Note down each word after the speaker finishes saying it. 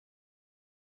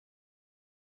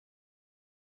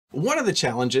One of the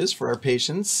challenges for our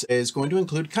patients is going to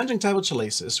include conjunctival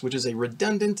chalasis, which is a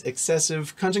redundant,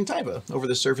 excessive conjunctiva over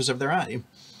the surface of their eye.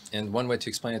 And one way to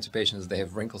explain it to patients is they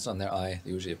have wrinkles on their eye.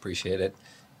 They usually appreciate it.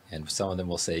 And some of them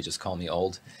will say, just call me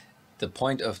old. The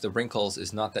point of the wrinkles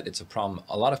is not that it's a problem.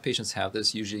 A lot of patients have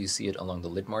this. Usually you see it along the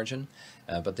lid margin.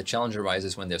 But the challenge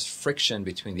arises when there's friction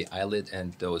between the eyelid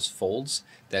and those folds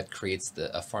that creates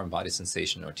a foreign body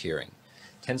sensation or tearing.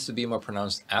 Tends to be more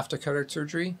pronounced after cataract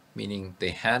surgery, meaning they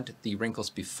had the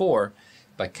wrinkles before,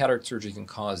 but cataract surgery can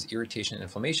cause irritation and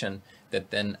inflammation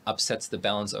that then upsets the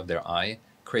balance of their eye,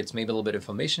 creates maybe a little bit of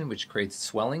inflammation, which creates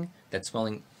swelling. That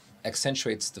swelling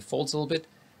accentuates the folds a little bit,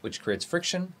 which creates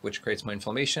friction, which creates more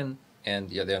inflammation,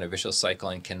 and they're in a vicious cycle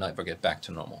and can never get back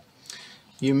to normal.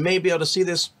 You may be able to see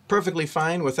this perfectly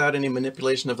fine without any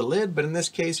manipulation of the lid, but in this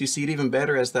case you see it even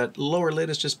better as that lower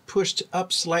lid is just pushed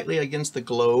up slightly against the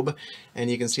globe, and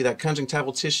you can see that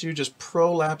conjunctival tissue just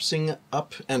prolapsing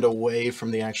up and away from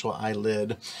the actual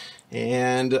eyelid.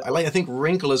 And I think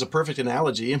wrinkle is a perfect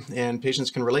analogy, and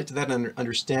patients can relate to that and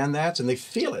understand that, and they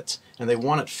feel it, and they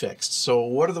want it fixed. So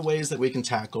what are the ways that we can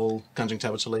tackle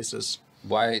conjunctival chalasis?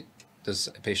 Why does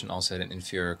a patient also had an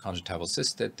inferior conjunctival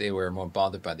cyst that they were more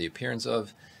bothered by the appearance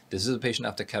of? This is a patient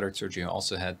after cataract surgery who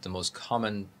also had the most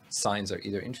common signs are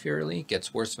either inferiorly,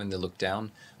 gets worse when they look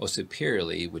down, or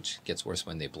superiorly, which gets worse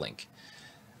when they blink.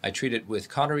 I treat it with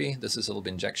Cautery. This is a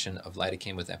little injection of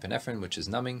lidocaine with epinephrine, which is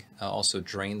numbing. I also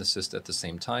drain the cyst at the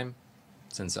same time.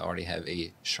 Since I already have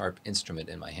a sharp instrument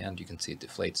in my hand, you can see it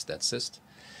deflates that cyst.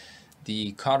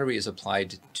 The Cautery is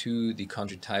applied to the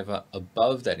conjunctiva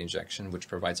above that injection, which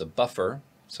provides a buffer,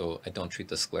 so I don't treat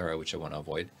the sclera, which I want to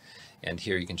avoid. And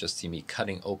here you can just see me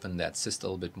cutting open that cyst a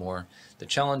little bit more. The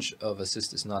challenge of a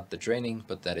cyst is not the draining,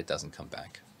 but that it doesn't come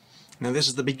back. Now this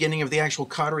is the beginning of the actual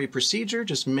Cautery procedure,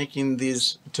 just making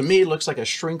these, to me, looks like a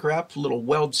shrink wrap, little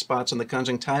weld spots on the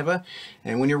conjunctiva.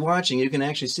 And when you're watching, you can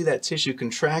actually see that tissue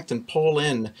contract and pull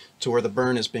in to where the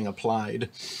burn is being applied.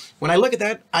 When I look at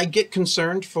that, I get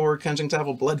concerned for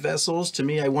conjunctival blood vessels. To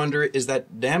me, I wonder, is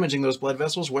that damaging those blood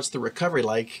vessels? What's the recovery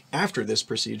like after this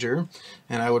procedure?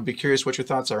 And I would be curious what your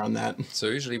thoughts are on that. So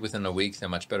usually within a week, they're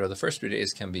much better. The first 3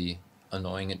 days can be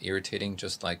annoying and irritating,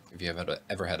 just like if you have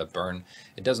ever had a burn.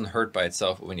 It doesn't hurt by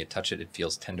itself, but when you touch it, it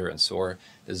feels tender and sore.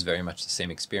 This is very much the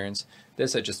same experience.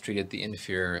 This, I just treated the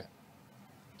inferior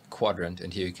quadrant,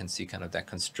 and here you can see kind of that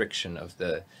constriction of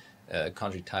the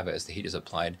conjunctiva as the heat is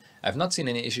applied. I've not seen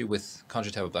any issue with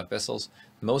conjunctival blood vessels.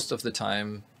 Most of the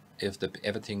time, if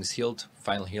everything's healed,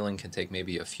 final healing can take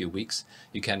maybe a few weeks.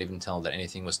 You can't even tell that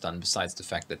anything was done besides the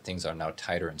fact that things are now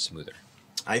tighter and smoother.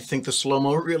 I think the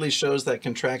slow-mo really shows that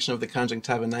contraction of the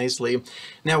conjunctiva nicely.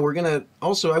 Now we're going to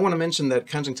also, I want to mention that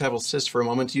conjunctival cyst for a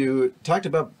moment. You talked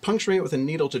about puncturing it with a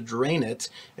needle to drain it.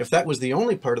 If that was the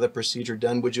only part of the procedure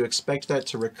done, would you expect that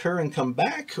to recur and come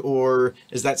back, or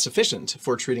is that sufficient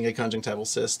for treating a conjunctival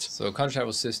cyst? So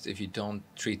conjunctival cyst, if you don't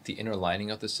treat the inner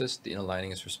lining of the cyst, the inner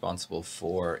lining is responsible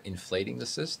for inflating the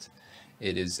cyst.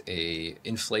 It is a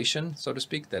inflation, so to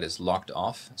speak, that is locked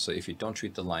off. So if you don't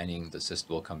treat the lining, the cyst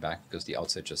will come back because the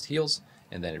outside just heals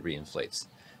and then it reinflates.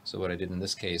 So what I did in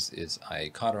this case is I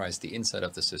cauterized the inside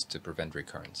of the cyst to prevent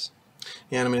recurrence.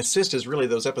 Yeah, and I mean, a cyst is really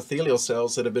those epithelial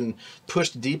cells that have been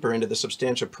pushed deeper into the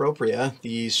substantia propria,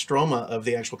 the stroma of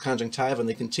the actual conjunctiva, and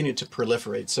they continue to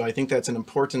proliferate. So I think that's an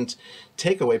important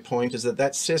takeaway point, is that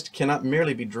that cyst cannot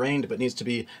merely be drained, but needs to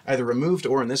be either removed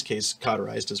or, in this case,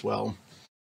 cauterized as well.